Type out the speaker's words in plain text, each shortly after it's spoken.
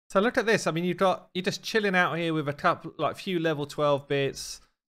So look at this. I mean, you're just chilling out here with a couple, like, few level 12 bits,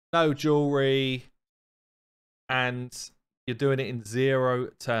 no jewelry, and you're doing it in 0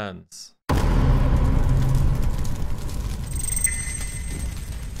 turns.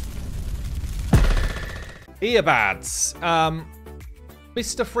 Earbads,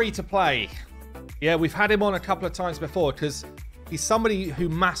 Mr. Free to Play. Yeah, we've had him on a couple of times before because he's somebody who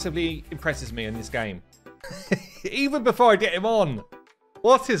massively impresses me in this game. Even before I get him on.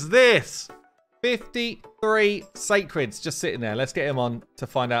 What is this? 53 sacreds just sitting there. Let's get him on to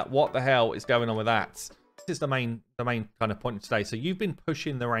find out what the hell is going on with that. This is the main kind of point of today. So you've been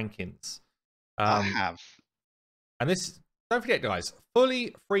pushing the rankings. I have. And this, don't forget, guys,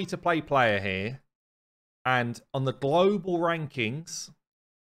 fully free to play player here. And on the global rankings,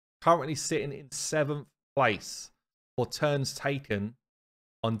 currently sitting in 7th place for turns taken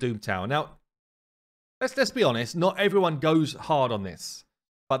on Doom Tower. Now, let's be honest, not everyone goes hard on this.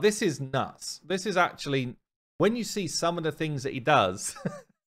 But this is nuts. This is actually, when you see some of the things that he does,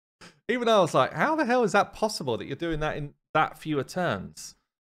 even though I was like, how the hell is that possible that you're doing that in that fewer turns?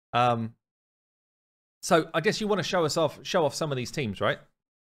 So I guess you want to show off some of these teams, right?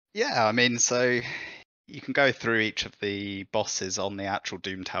 Yeah, I mean, so you can go through each of the bosses on the actual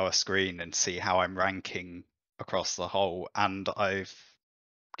Doom Tower screen and see how I'm ranking across the whole. And I've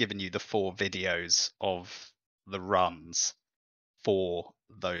given you the 4 videos of the runs for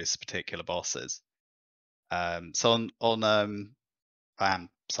those particular bosses. So on I am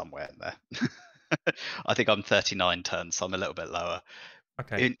somewhere in there. I think I'm 39 turns, so I'm a little bit lower.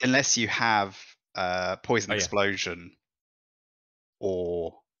 Okay. Unless you have Poison Explosion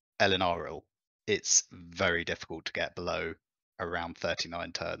or Elenaril, it's very difficult to get below around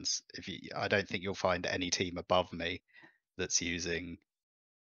 39 turns. I don't think you'll find any team above me that's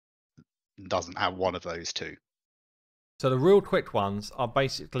doesn't have one of those 2. So the real quick ones are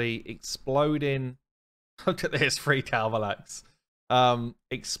basically exploding. Look at this, 3 Calvalax.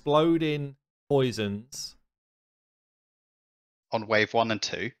 Exploding poisons. On wave 1 and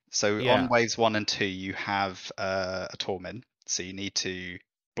 2. So on waves 1 and 2, you have a Tormin. So you need to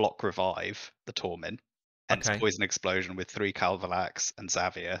block revive the Tormin. Hence Poison Explosion with 3 Calvalax and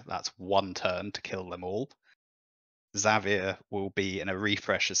Xavier. That's 1 turn to kill them all. Xavier will be in a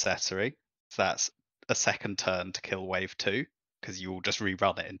refresh accessory. So that's a 2nd turn to kill wave 2, because you will just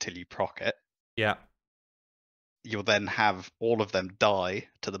rerun it until you proc it. Yeah. You'll then have all of them die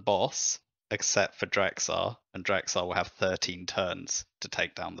to the boss, except for Drexar, and Drexar will have 13 turns to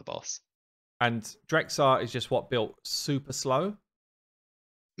take down the boss. And Drexar is just what, built super slow?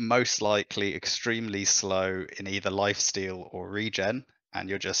 Most likely extremely slow in either lifesteal or regen, and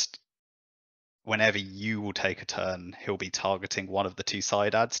you're just, whenever you will take a turn, he'll be targeting one of the 2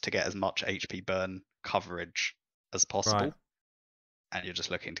 side adds to get as much HP burn coverage as possible. Right. And you're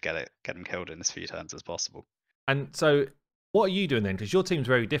just looking to get him killed in as few turns as possible. And so what are you doing then? Because your team's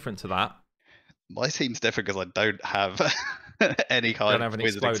very different to that. My team's different because I don't have any kind of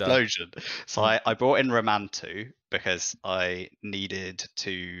Poison Explosion. So I brought in Ramantu because I needed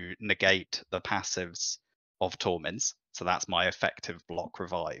to negate the passives of Tormins. So that's my effective block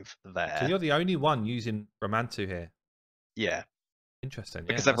revive there. So you're the only one using Ramantu here? Yeah. Interesting.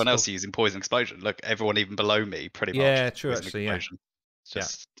 Because everyone else is using Poison Explosion. Look, everyone even below me pretty much. Yeah, true, Poison actually, Explosion.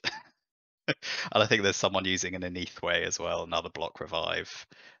 Just... And I think there's someone using an Aneathway as well, another block revive.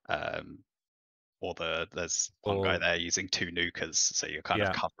 Or there's one guy there using 2 nukers, so you're kind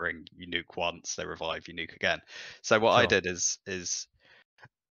of covering. You nuke once, they revive, you nuke again. So what I did is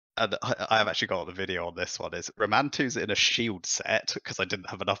and I have actually got the video on this one, is Ramantu's in a shield set because I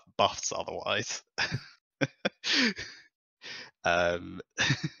didn't have enough buffs otherwise.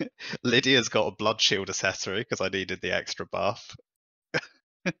 Lydia's got a blood shield accessory because I needed the extra buff.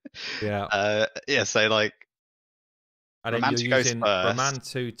 So like, and then Ramantu you're goes using first,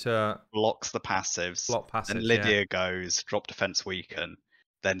 Ramantu to blocks the passives. Then Lydia goes, drop defense weaken.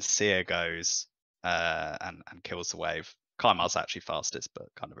 Then Seer goes and kills the wave. Kaimar's actually fastest, but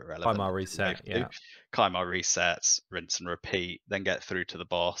kind of irrelevant. Kaimar reset, Kaimar resets, rinse and repeat, then get through to the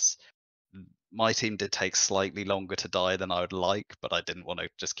boss. My team did take slightly longer to die than I would like, but I didn't want to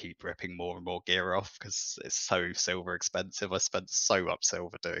just keep ripping more and more gear off because it's so silver expensive. I spent so much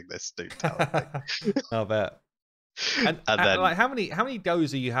silver doing this Doom Tower thing. I bet. And then, like, how many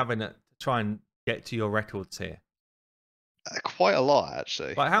goes are you having to try and get to your records here? Quite a lot,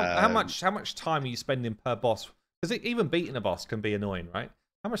 actually. Like how much time are you spending per boss? Because even beating a boss can be annoying, right?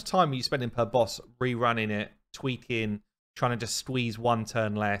 How much time are you spending per boss rerunning it, tweaking, trying to just squeeze 1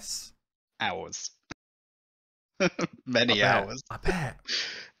 turn less? Hours. Many hours. I bet.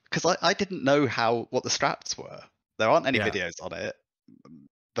 Because I didn't know what the strats were. There aren't any videos on it.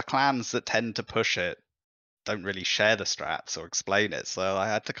 the clans that tend to push it don't really share the strats or explain it, so I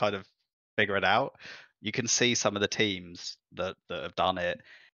had to kind of figure it out. You can see some of the teams that have done it,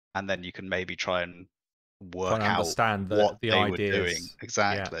 and then you can maybe try and Trying work to out understand what the they were doing ideas. Yeah.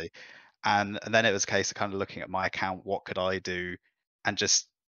 exactly. And then it was a case of kind of looking at my account, what could I do, and just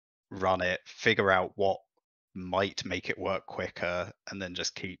run it, figure out what might make it work quicker, and then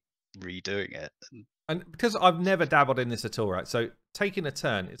just keep redoing it. And because I've never dabbled in this at all, right? So taking a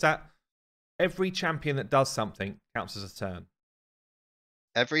turn, is that every champion that does something counts as a turn?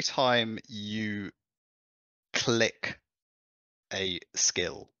 Every time you click a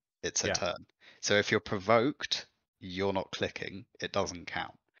skill, it's a Yeah. turn. So if you're provoked, you're not clicking, it doesn't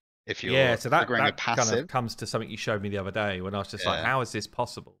count. If Yeah, you're so triggering a that kind of passive, comes to something you showed me the other day when I was just like, yeah. how is this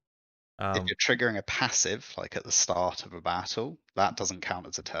possible? If you're triggering a passive, like at the start of a battle, that doesn't count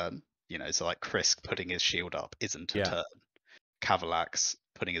as a turn. So like Krisk putting his shield up isn't a Yeah. turn. Cavalax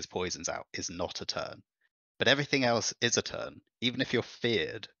putting his poisons out is not a turn. But everything else is a turn. Even if you're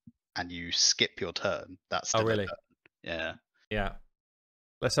feared and you skip your turn, that's Oh, still a really? turn. Yeah. Yeah.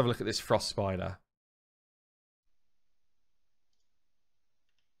 Let's have a look at this Frost Spider.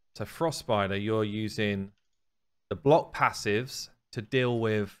 So Frost Spider, you're using the block passives to deal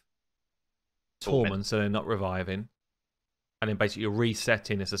with Torment, so they're not reviving. And then basically you're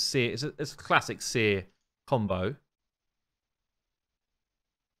resetting as a seer. It's a classic seer combo.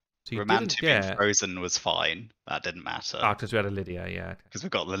 So you didn't Romantu being get... frozen was fine. That didn't matter. Ah, because we had a Lydia, yeah. Okay. Because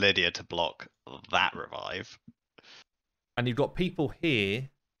we've got the Lydia to block that revive. And you've got people here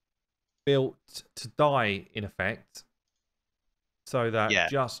built to die, in effect, so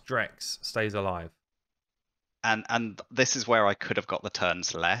that just Drex stays alive. And this is where I could have got the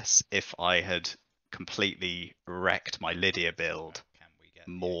turns less if I had completely wrecked my Lydia build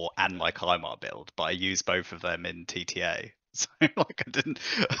more and my Kymar build, but I used both of them in TTA. So like I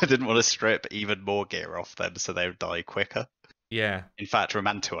didn't want to strip even more gear off them so they would die quicker. Yeah. In fact,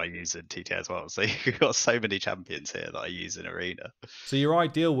 Romantu I use in TTA as well. So you've got so many champions here that I use in Arena. So your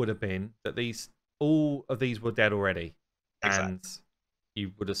ideal would have been that all of these were dead already. Exactly. And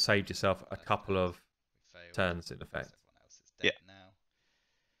you would have saved yourself a couple of turns, in effect. Yeah.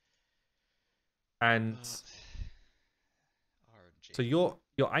 And so you're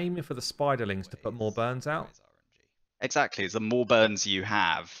aiming for the spiderlings to put more burns out? Exactly. The more burns you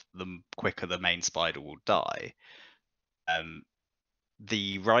have, the quicker the main spider will die.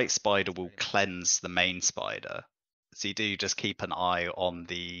 The right spider will cleanse the main spider. So you do just keep an eye on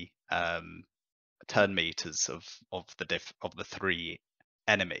the turn meters of the three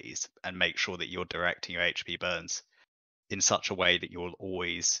enemies and make sure that you're directing your HP burns in such a way that you'll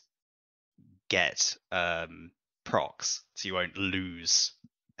always get procs, so you won't lose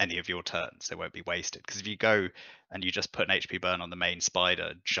any of your turns. They won't be wasted. Because if you go and you just put an HP burn on the main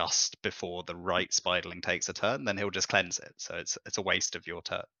spider just before the right spiderling takes a turn, then he'll just cleanse it. So it's a waste of your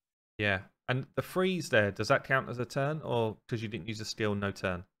turn. Yeah. And the freeze there, does that count as a turn, or because you didn't use a skill, no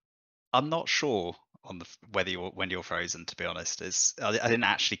turn? I'm not sure on when you're frozen. To be honest, I didn't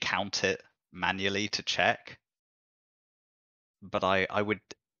actually count it manually to check, but I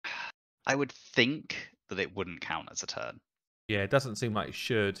would think that it wouldn't count as a turn. Yeah, it doesn't seem like it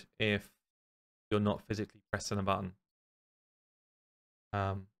should if you're not physically pressing a button.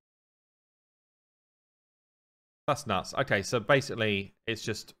 That's nuts. Okay, so basically it's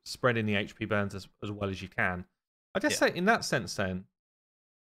just spreading the HP burns as well as you can. I just say in that sense then,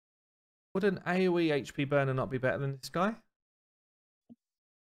 would an AoE HP burner not be better than this guy?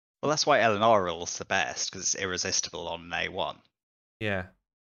 Well, that's why Eleanor's the best, because it's irresistible on an A1. Yeah.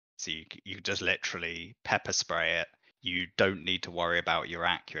 So you just literally pepper spray it. You don't need to worry about your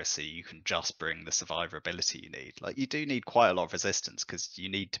accuracy. You can just bring the survivability you need. Like, you do need quite a lot of resistance because you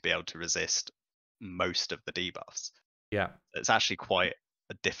need to be able to resist most of the debuffs. Yeah. It's actually quite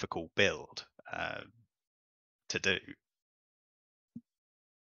a difficult build to do.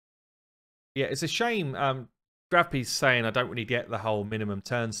 Yeah, it's a shame. Gravpy's saying I don't really get the whole minimum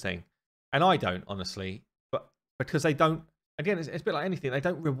turns thing. And I don't, honestly. But because they don't, again, it's a bit like anything, they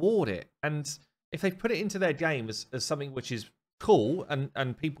don't reward it. And if they put it into their game as something which is cool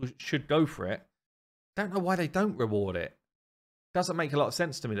and people should go for it, I don't know why they don't reward it. It doesn't make a lot of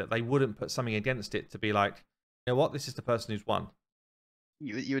sense to me that they wouldn't put something against it to be like, you know what, this is the person who's won.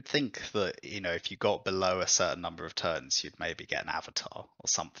 You would think that, if you got below a certain number of turns, you'd maybe get an avatar or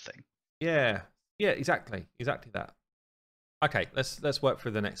something. Yeah, exactly that. Okay, let's work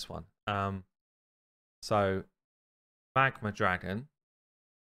through the next one. So Magma Dragon.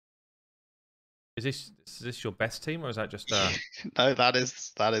 Is this your best team, or is that just No, that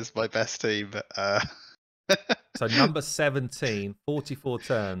is my best team. So number 17, 44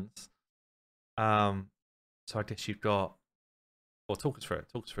 turns. So I guess you've got. Well, talk us through it.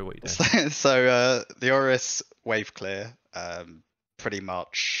 Talk us through what you're doing. So the Oris wave clear pretty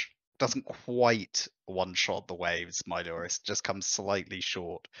much doesn't quite one-shot the waves. My Oris just comes slightly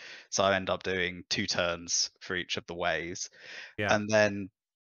short, so I end up doing 2 turns for each of the waves. Yeah. And then,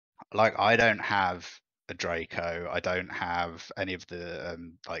 like, I don't have a Draco. I don't have any of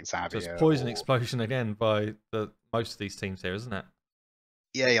the like So it's Xavier. poison explosion again by most of these teams here, isn't it?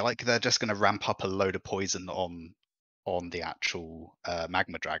 Yeah, like they're just going to ramp up a load of poison on the actual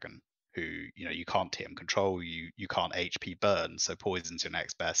magma dragon, who you can't TM control, you can't HP burn, so poison's your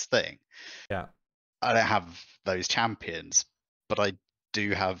next best thing. Yeah. I don't have those champions, but I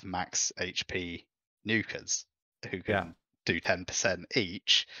do have max HP nukers who can do 10%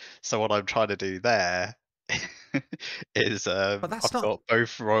 each. So what I'm trying to do there is But that's I've not got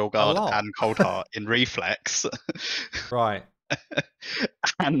both Royal a Guard lot. and Cold Heart in reflex. Right.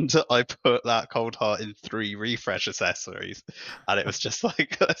 And I put that Cold Heart in 3 refresh accessories, and it was just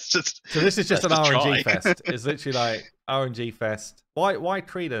like, let's just. So this is just an let's RNG try. fest. It's literally like RNG fest. Why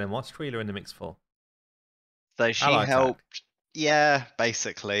Treeler then? What's Treeler in the mix for? So she Ally attack. helped. Yeah,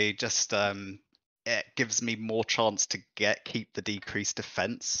 basically, just it gives me more chance to keep the decreased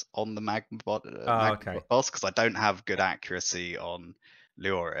defense on the magma Okay. boss, because I don't have good accuracy on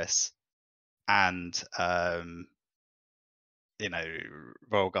Luoris, and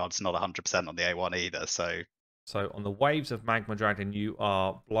Royal Guard's not 100% on the A1 either. So on the waves of Magma Dragon, you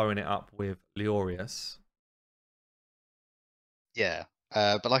are blowing it up with Leorius. yeah,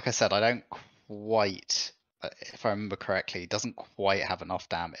 but like I said, I don't quite, if I remember correctly, doesn't quite have enough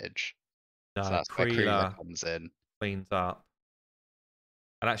damage. No, So that's where Kreela Kreela comes in. cleans up.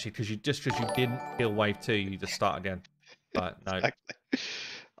 And actually, because you didn't kill wave 2, you just start again. But no. Exactly.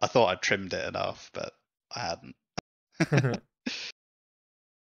 I thought I'd trimmed it enough, but I hadn't.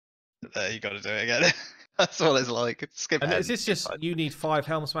 You got to do it again. That's what it's like. Skip And end, is this just you need 5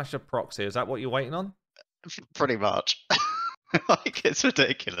 Helm Smasher proxy? Is that what you're waiting on? pretty much. Like, it's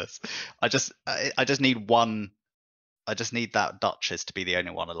ridiculous. I just need one. I just need that Duchess to be the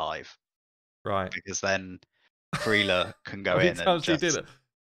only one alive, Right. because then Kreela can go How many in and times just. did it?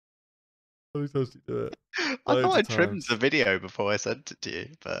 How many times did you do it? I thought I Loads of trimmed times. the video before I sent it to you,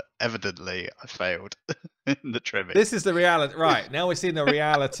 but evidently I failed in the trimming. This is the reality. Right, now we're seeing the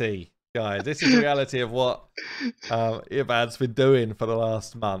reality, guys. This is the reality of what Eharbad's been doing for the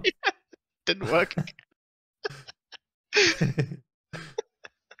last month. Didn't work.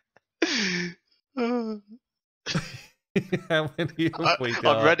 How many have we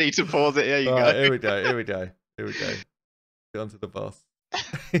got? I'm ready to pause it. Here you Right, go. here we go. Here we go. Here we go. Get onto the boss.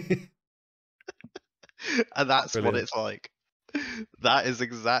 And that's Brilliant. what it's like. That is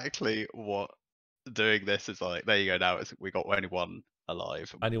exactly what doing this is like. There you go. Now we got only one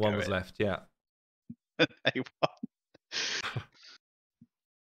alive. Only one was left. Yeah. A1.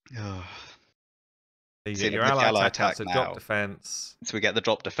 You See, get your with the ally ally attack, so attack drop now. defense. So we get the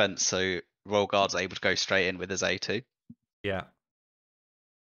drop defense, so Royal Guard's able to go straight in with his A2. Yeah.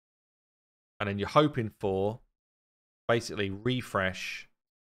 And then you're hoping for basically refresh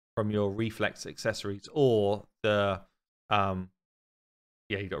from your reflex accessories, or the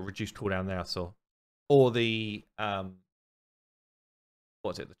you got a reduced cooldown there, so, or the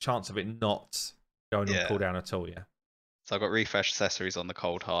what's it, the chance of it not going on cooldown at all. Yeah. So I've got refresh accessories on the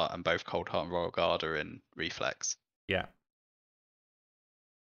Cold Heart, and both Cold Heart and Royal Guard are in reflex. Yeah.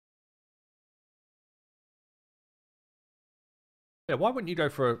 Yeah, why wouldn't you go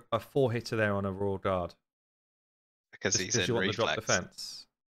for a 4-hitter there on a Royal Guard? Because he's in you want reflex. The drop defense.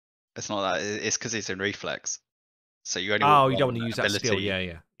 It's not that. It's because he's in reflex. So you only. Oh, you don't want to use that skill.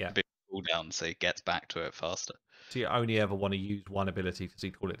 Yeah. Cooldown, so he gets back to it faster. So you only ever want to use one ability because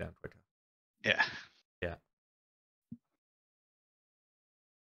he'd cool it down quicker. Yeah. Yeah.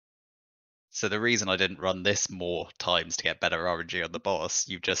 So the reason I didn't run this more times to get better RNG on the boss,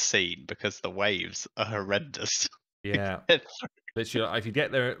 you've just seen, because the waves are horrendous. Yeah. Literally, if you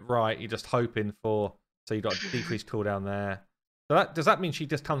get there right, you're just hoping for. So you got a decreased cooldown there. So does that mean she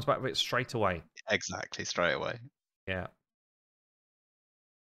just comes back with it straight away? Exactly, straight away. Yeah.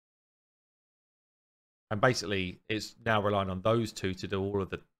 And basically, it's now relying on those two to do all of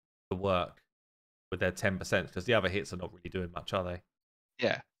the work with their 10%, because the other hits are not really doing much, are they?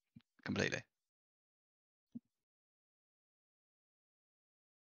 Yeah, completely.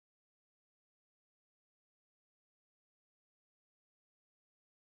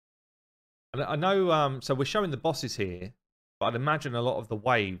 And I know, so we're showing the bosses here, but I'd imagine a lot of the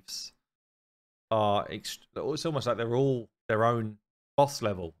waves are, it's almost like they're all their own boss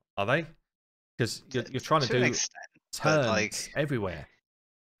level, are they? because you're trying to To an do extent, but turns everywhere.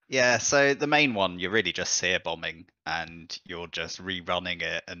 yeah. So the main one, you're really just sear bombing, and you're just rerunning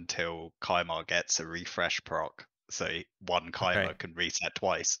it until Kaimar gets a refresh proc. So one Okay. Kaimar can reset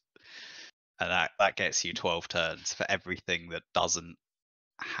twice, and that gets you 12 turns for everything that doesn't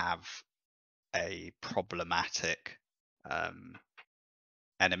have a problematic um,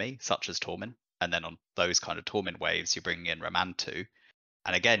 enemy, such as Torment. And then on those kind of Torment waves, you're bringing in Ramantu,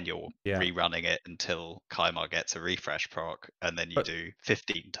 and again, you're Yeah. rerunning it until Kaimar gets a refresh proc, and then you But do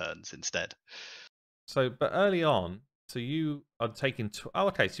 15 turns instead. but early on, so you are taking. Oh,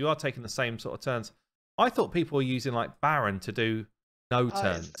 okay. So you are taking the same sort of turns. I thought people were using like Baron to do no I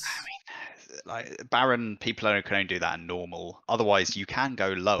turns. mean, like Baron, people can only do that in normal. Otherwise, you can go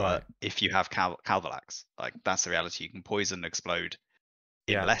lower Right. if you have Calvalax. Like that's the reality. You can poison and explode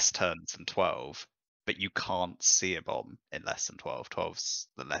in Yeah. less turns than 12, but you can't sear bomb in less than 12. 12's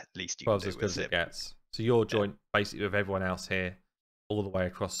the least you can 12's do as good with as it sear. gets. So you're Yeah. joint basically with everyone else here, all the way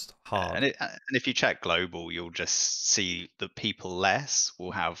across hard. And if you check global, you'll just see that people less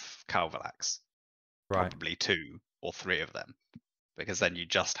will have Calvalax, Right. probably 2 or 3 of them, because then you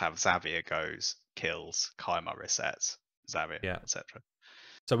just have Xavier goes, kills, Kaima resets, Xavier, Yeah. etc.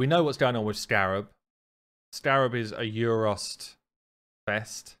 So we know what's going on with Scarab. Scarab is a Eurost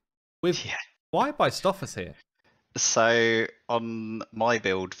fest. With Yeah. why by Stoffers here? So on my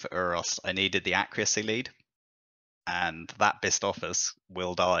build for Uros, I needed the accuracy lead, and that Bistoffers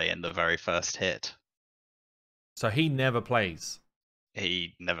will die in the very first hit. So he never plays.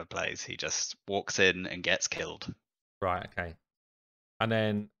 He never plays. He just walks in and gets killed. Right, okay. And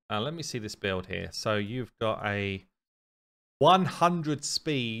then let me see this build here. So you've got a 100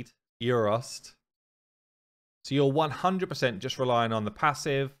 speed Eurost. So you're 100% just relying on the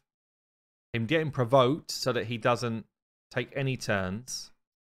passive, him getting provoked so that he doesn't take any turns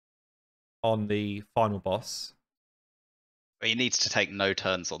on the final boss. He needs to take no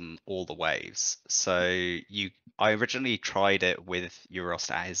turns on all the waves. So I originally tried it with Euros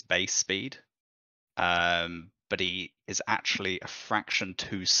at his base speed, but he is actually a fraction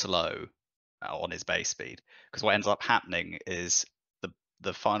too slow on his base speed. Because what ends up happening is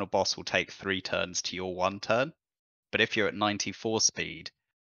the final boss will take 3 turns to your 1 turn. But if you're at 94 speed,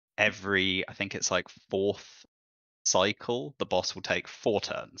 I think it's like 4th cycle, the boss will take 4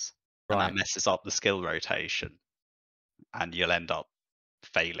 turns. And that Right. messes up the skill rotation. And you'll end up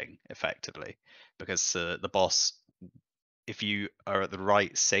failing effectively. Because the boss, if you are at the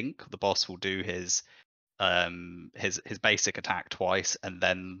right sync, the boss will do his basic attack twice and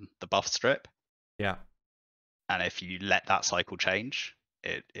then the buff strip. Yeah. And if you let that cycle change,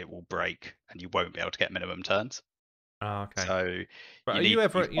 it will break and you won't be able to get minimum turns. Oh, okay. So But you are need you to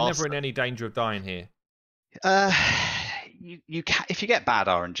be you're never in faster. any danger of dying here? Uh, you can, if you get bad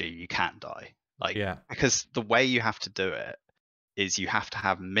RNG, you can die. Like Yeah. because the way you have to do it is you have to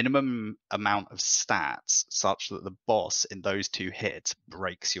have minimum amount of stats such that the boss in those 2 hits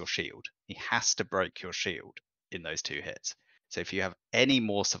breaks your shield. He has to break your shield in those 2 hits. So if you have any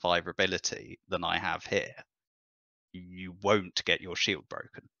more survivability than I have here, you won't get your shield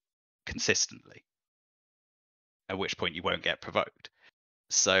broken consistently. At which point you won't get provoked.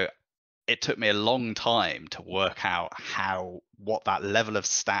 So it took me a long time to work out what that level of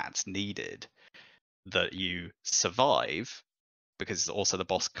stats needed that you survive, because also the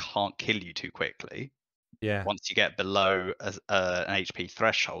boss can't kill you too quickly. Yeah. Once you get below an HP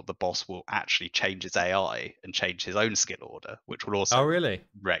threshold, the boss will actually change his AI and change his own skill order, which will Oh, also really?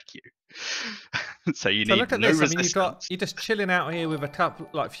 wreck you. So you So need look at no this. I mean, resistance. you're just chilling out here with a couple,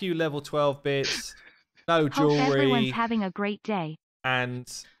 like, few level 12 bits, no Hope everyone's jewelry, having a great day. and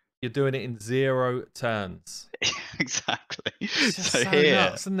you're doing it in 0 turns. Exactly. It's just So so here,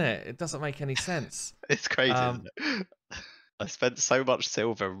 nuts, isn't it? It doesn't make any sense. it's crazy, isn't it? I spent so much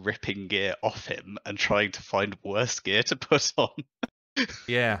silver ripping gear off him and trying to find worse gear to put on.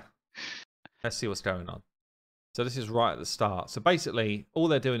 Yeah. Let's see what's going on. So this is right at the start. So basically, all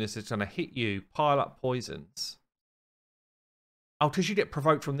they're doing is they're trying to hit you, pile up poisons. Oh, because you get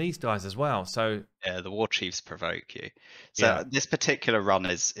provoked from these guys as well. So Yeah, the war chiefs provoke you. So yeah. this particular run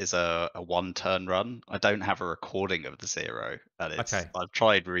is a 1-turn run. I don't have a recording of the 0, and Okay. I've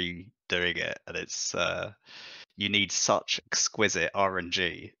tried redoing it, and it's you need such exquisite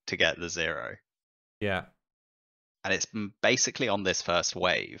RNG to get the 0. Yeah. And it's basically on this first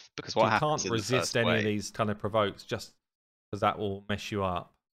wave, because So what you happens can't in the resist first any of wave, these kind of provokes just because that will mess you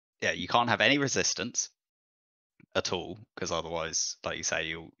up. yeah, you can't have any resistance at all, because otherwise, like you say,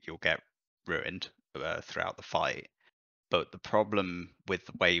 you'll get ruined throughout the fight. But the problem with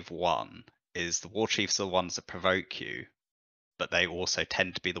wave 1 is the war chiefs are the ones that provoke you, but they also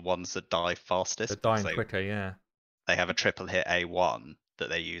tend to be the ones that die They're fastest because dying quicker, yeah. they have a triple hit A1 that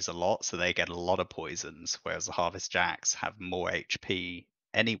they use a lot, so they get a lot of poisons, whereas the Harvest Jacks have more HP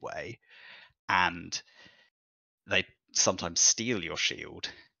anyway, and they sometimes steal your shield,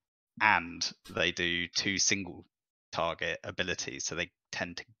 and they do 2 single target abilities, so they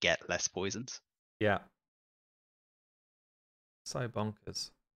tend to get less poisons. Yeah. So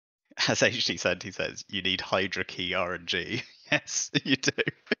bonkers. As HD said, he says, you need Hydra key RNG. Yes, you do.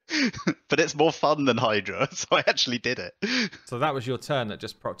 But it's more fun than Hydra, so I actually did it. So that was your turn that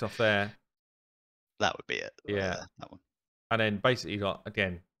just procced off there. That would be it. Right Yeah. there, that one. And then basically you got,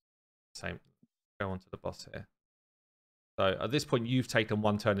 again, same. Go on to the boss here. So at this point, you've taken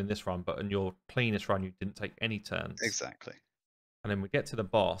 1 turn in this run, but in your cleanest run, you didn't take any turns. Exactly. And then we get to the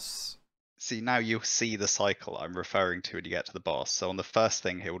boss. See, now you'll see the cycle I'm referring to when you get to the boss. So on the first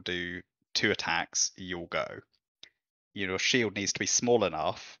thing, he'll do 2 attacks, you'll go. Your shield needs to be small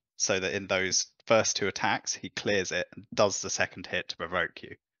enough so that in those first 2 attacks, he clears it and does the second hit to provoke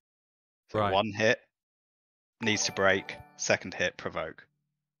you. So Right. 1 hit, needs to break, second hit, provoke.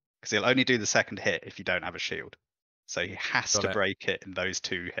 Because he'll only do the second hit if you don't have a shield. So he has Got to it. break it in those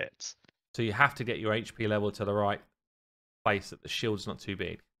 2 hits. So you have to get your HP level to the right place that the shield's not too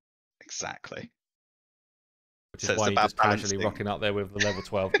big. Exactly. Which So is it's why you're about just casually balancing. rocking up there with the level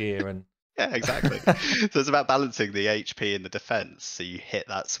 12 gear and Yeah, exactly. So it's about balancing the HP and the defense so you hit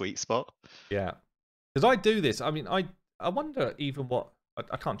that sweet spot. yeah. Because I do this. I mean, I wonder even what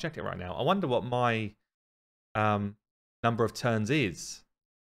I can't check it right now. I wonder what my number of turns is.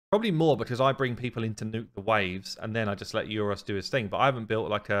 Probably more because I bring people in to nuke the waves and then I just let Euros do his thing. But I haven't built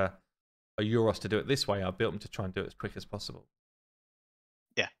like a Euros to do it this way. I built him to try and do it as quick as possible.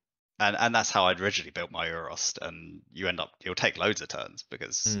 Yeah. And that's how I'd originally built my Eurost, and you'll take loads of turns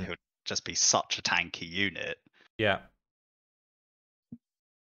because he'll just be such a tanky unit. Yeah.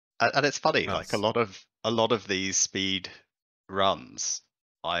 And it's funny, Nuts. like a lot of these speed runs,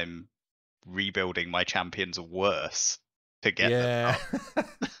 I'm rebuilding my champions worse to get them out.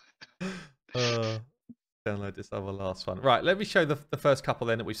 Download this other last one. Right, let me show the first couple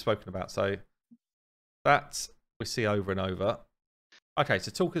then that we've spoken about. So that we see over and over. Okay,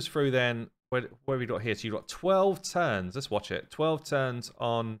 so talk us through then where we got here. So you've got 12 turns. Let's watch it. 12 turns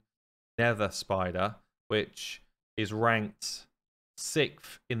on Nether Spider, which is ranked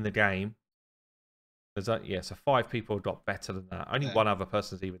 6th in the game. There's so 5 people have got better than that. Only one other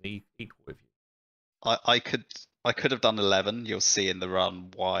person is even equal with you. I could have done 11. You'll see in the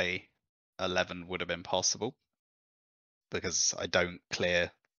run why 11 would have been possible, because I don't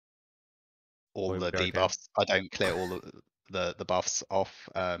clear all the debuffs. I don't clear all the buffs off.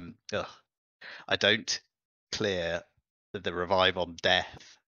 I don't clear the revive on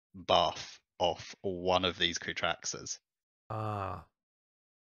death buff off one of these Kutraxes. Ah.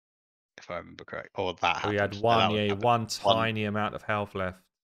 If I remember correct. Or that happened. We had one tiny amount of health left.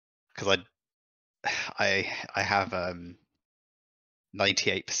 Because I have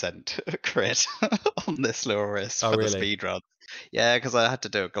 98% crit on this Lurist for the speedrun. Yeah, because I had to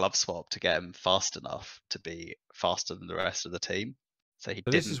do a glove swap to get him fast enough to be faster than the rest of the team. So he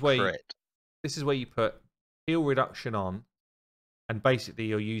didn't crit. This is where you put heal reduction on, and basically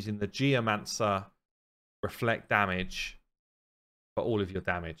you're using the Geomancer reflect damage for all of your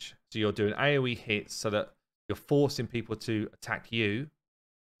damage. So you're doing AoE hits so that you're forcing people to attack you,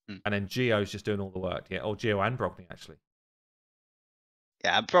 and then Geo's just doing all the work. Yeah, or Geo and Brogni actually.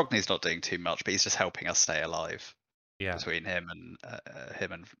 Yeah, and Brogni's not doing too much, but he's just helping us stay alive. Yeah. Between him and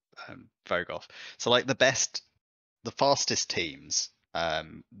Vogoth. So like the fastest teams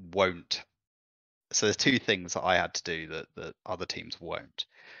won't. So there's 2 things that I had to do that other teams won't.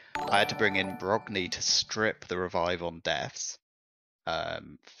 I had to bring in Brogni to strip the revive on deaths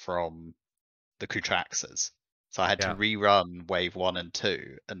from the Kutraxes. So I had to rerun wave 1 and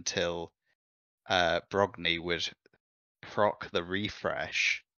 2 until Brogni would proc the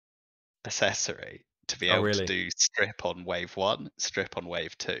refresh accessory to be able to do strip on wave 1, strip on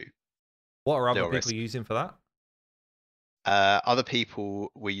wave 2. What are other people using for that? Other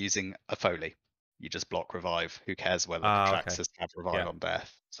people were using a Foley. You just block revive. Who cares whether Kutraxes have revive on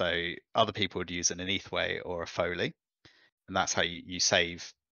death? So other people would use an Enethway or a Foley. And that's how you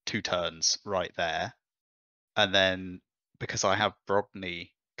save 2 turns right there. And then because I have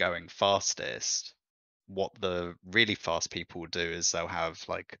Brogni going fastest, what the really fast people will do is they'll have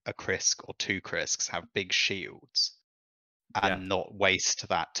like a Krisk or 2 Krisks, have big shields, and not waste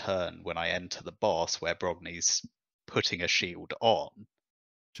that turn when I enter the boss where Brogni's putting a shield on.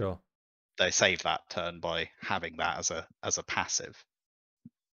 Sure. They save that turn by having that as a passive.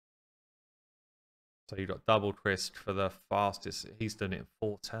 So you've got double Crisp for the fastest. He's done it in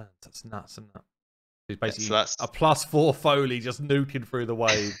 4 turns. That's nuts, isn't it? He's basically so that's a +4 Foley just nuking through the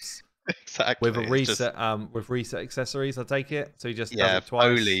waves. exactly With a reset, with reset accessories, I take it. So he just does it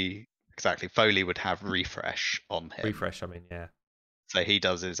twice. Foley, exactly. Foley would have refresh on him. Refresh, I mean, yeah. So he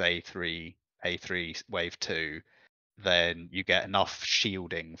does his A3 wave 2. Then you get enough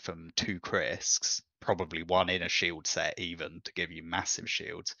shielding from 2 Crisps, probably 1 in a shield set even, to give you massive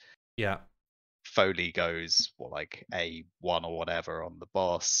shields. Yeah. Foley goes like A1 or whatever on the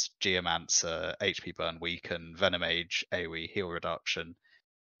boss, Geomancer, HP burn weaken, Venomage, AoE heal reduction,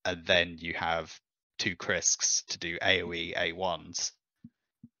 and then you have 2 Crisps to do AoE A1s,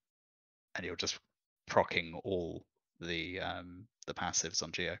 and you're just proccing all the passives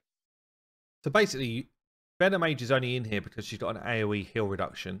on Geo. So basically, Venomage is only in here because she's got an AoE heal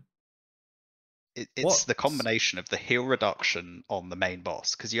reduction. It's the combination of the heal reduction on the main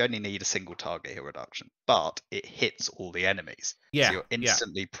boss, because you only need a single target heal reduction, but it hits all the enemies. Yeah. So you're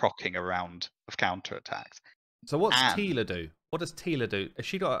instantly proccing a round of counter attacks. So what's Tila do? What does Tila do? Has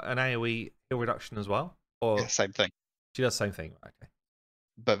she got an AoE heal reduction as well? Or yeah, same thing. She does the same thing. Okay.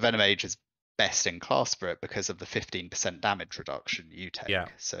 But Venomage is best in class for it because of the 15% damage reduction you take. Yeah.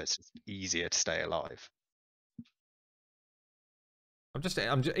 So it's just easier to stay alive. I'm just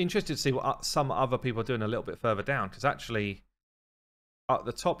interested to see what some other people are doing a little bit further down, because actually at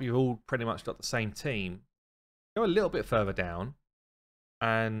the top you've all pretty much got the same team. Go a little bit further down,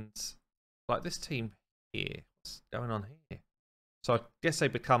 and like this team here, what's going on here? So I guess they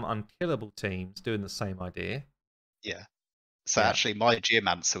become unkillable teams doing the same idea. Yeah. So actually my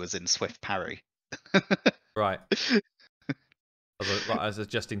Geomancer was in Swift Parry. Right. As a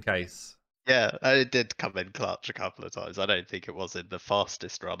just in case. Yeah, it did come in clutch a couple of times. I don't think it was in the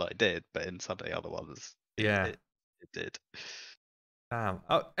fastest run I did, but in some of the other ones, it did. Damn.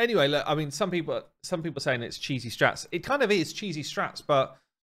 Oh, anyway, look, I mean, some people saying it's cheesy strats. It kind of is cheesy strats, but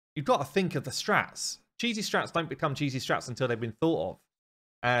you've got to think of the strats. Cheesy strats don't become cheesy strats until they've been thought of,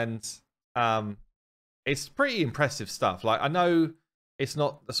 and it's pretty impressive stuff. Like, I know it's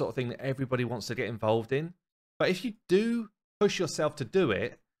not the sort of thing that everybody wants to get involved in, but if you do push yourself to do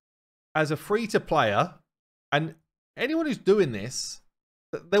it, as a free-to-player, and anyone who's doing this,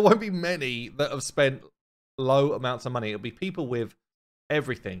 there won't be many that have spent low amounts of money. It'll be people with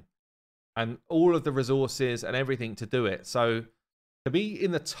everything and all of the resources and everything to do it. So to be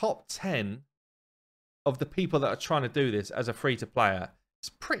in the top 10 of the people that are trying to do this as a free-to-player, it's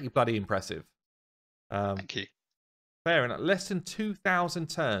pretty bloody impressive. Thank you. Fair enough. Less than 2,000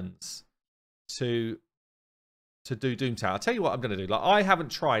 turns to do Doom Tower. I'll tell you what I'm going to do. Like, I haven't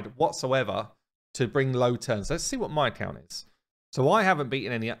tried whatsoever to bring low turns. Let's see what my count is. So I haven't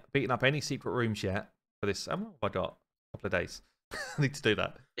beaten up any secret rooms yet for this. How long have I got? A couple of days. I need to do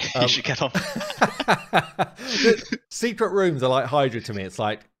that. You should get on. Secret rooms are like Hydra to me. It's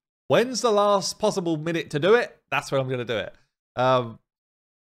like, when's the last possible minute to do it? That's when I'm going to do it.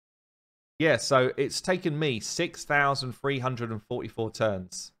 Yeah, so it's taken me 6,344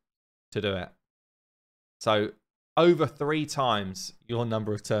 turns to do it. So over 3 times your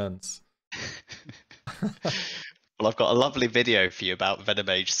number of turns. Well, I've got a lovely video for you about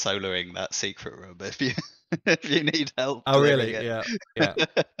Venomage soloing that secret room if you need help. Oh, really? It. Yeah. I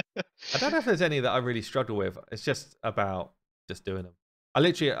don't know if there's any that I really struggle with. It's just about just doing them. I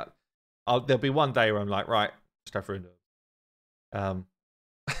literally, there'll be one day where I'm like, right, just go through and do them.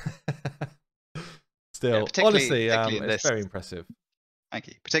 Still, honestly, it's very impressive. Thank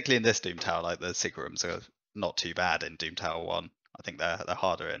you. Particularly in this Doom Tower, like the secret rooms are not too bad in Doom Tower 1. I think they're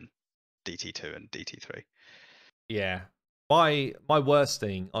harder in DT2 and DT3. Yeah. My worst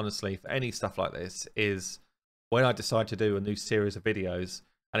thing, honestly, for any stuff like this is when I decide to do a new series of videos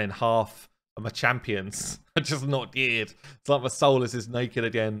and then half of my champions are just not geared. It's like my Solus is naked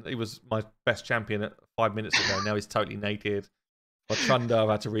again. He was my best champion 5 minutes ago. Now he's totally naked. My Trunda I've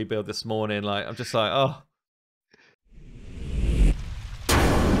had to rebuild this morning. Like, I'm just like, oh,